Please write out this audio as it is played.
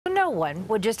one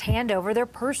would just hand over their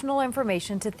personal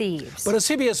information to thieves. But a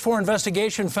CBS 4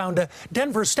 investigation found a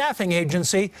Denver staffing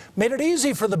agency made it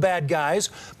easy for the bad guys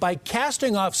by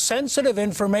casting off sensitive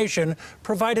information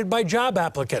provided by job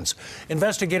applicants.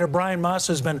 Investigator Brian Moss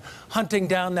has been hunting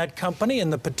down that company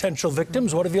and the potential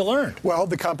victims. What have you learned? Well,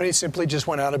 the company simply just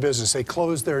went out of business. They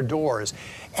closed their doors.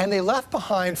 And they left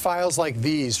behind files like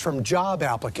these from job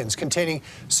applicants containing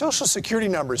Social Security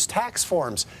numbers, tax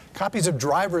forms, copies of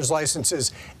driver's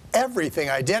licenses, everything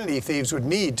identity thieves would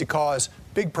need to cause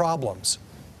big problems.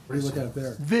 What are you looking at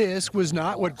there? This was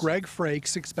not what Greg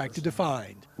Frakes expected to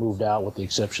find. Moved out with the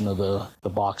exception of the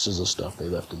boxes of stuff they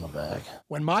left in the bag.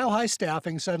 When Mile High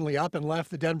Staffing suddenly up and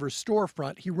left the Denver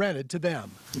storefront he rented to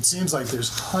them. It seems like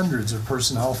there's hundreds of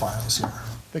personnel files here.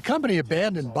 The company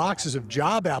abandoned boxes of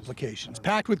job applications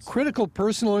packed with critical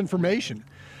personal information.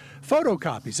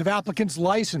 Photocopies of applicants'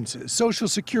 licenses, Social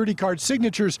Security card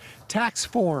signatures, tax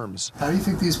forms. How do you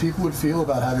think these people would feel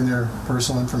about having their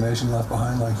personal information left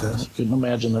behind like this? Couldn't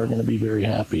imagine they're going to be very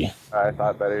happy. I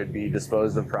thought that it would be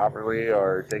disposed of properly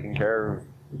or taken care of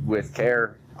with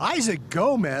care. Isaac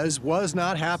Gomez was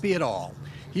not happy at all.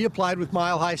 He applied with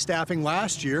Mile High Staffing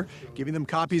last year, giving them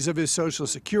copies of his Social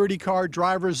Security card,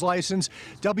 driver's license,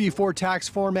 W-4 tax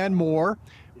form, and more.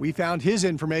 We found his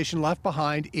information left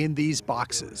behind in these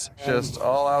boxes. Just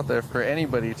all out there for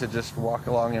anybody to just walk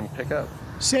along and pick up.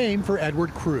 Same for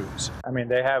Edward Cruz. I mean,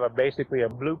 they have basically a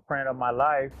blueprint of my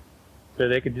life, so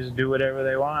they could just do whatever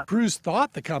they want. Cruz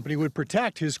thought the company would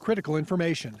protect his critical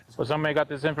information. Well, somebody got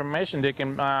this information, they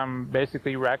can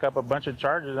basically rack up a bunch of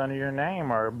charges under your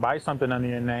name or buy something under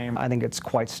your name. I think it's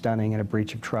quite stunning and a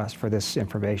breach of trust for this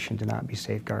information to not be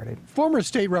safeguarded. Former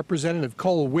State Representative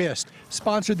Cole Wist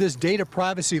sponsored this data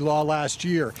privacy law last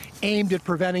year, aimed at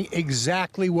preventing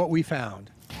exactly what we found.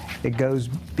 It goes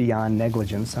beyond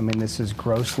negligence. I mean, this is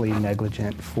grossly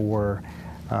negligent for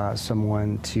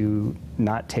someone to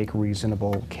not take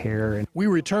reasonable care. We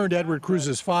returned Edward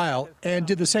Cruz's file and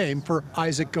did the same for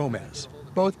Isaac Gomez.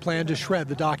 Both plan to shred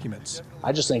the documents.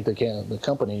 I just think the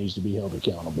company needs to be held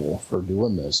accountable for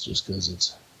doing this just because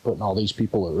it's putting all these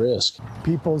people at risk.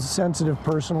 People's sensitive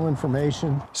personal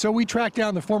information. So we tracked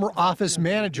down the former office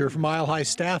manager from Mile High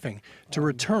Staffing to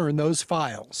return those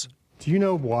files. Do you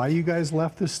know why you guys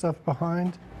left this stuff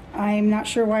behind? I'm not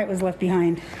sure why it was left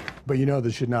behind. But you know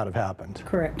this should not have happened.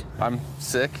 Correct. I'm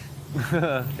sick.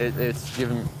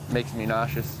 Makes me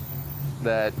nauseous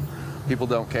that people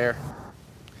don't care.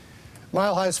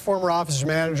 Mile High's former office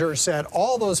manager said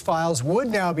all those files would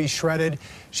now be shredded.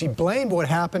 She blamed what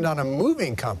happened on a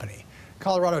moving company.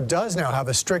 Colorado does now have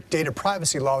a strict data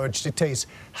privacy law which dictates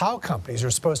how companies are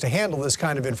supposed to handle this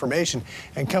kind of information,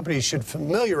 and companies should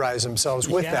familiarize themselves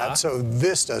with that so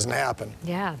this doesn't happen.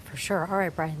 Yeah, for sure. All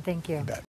right, Brian, thank you.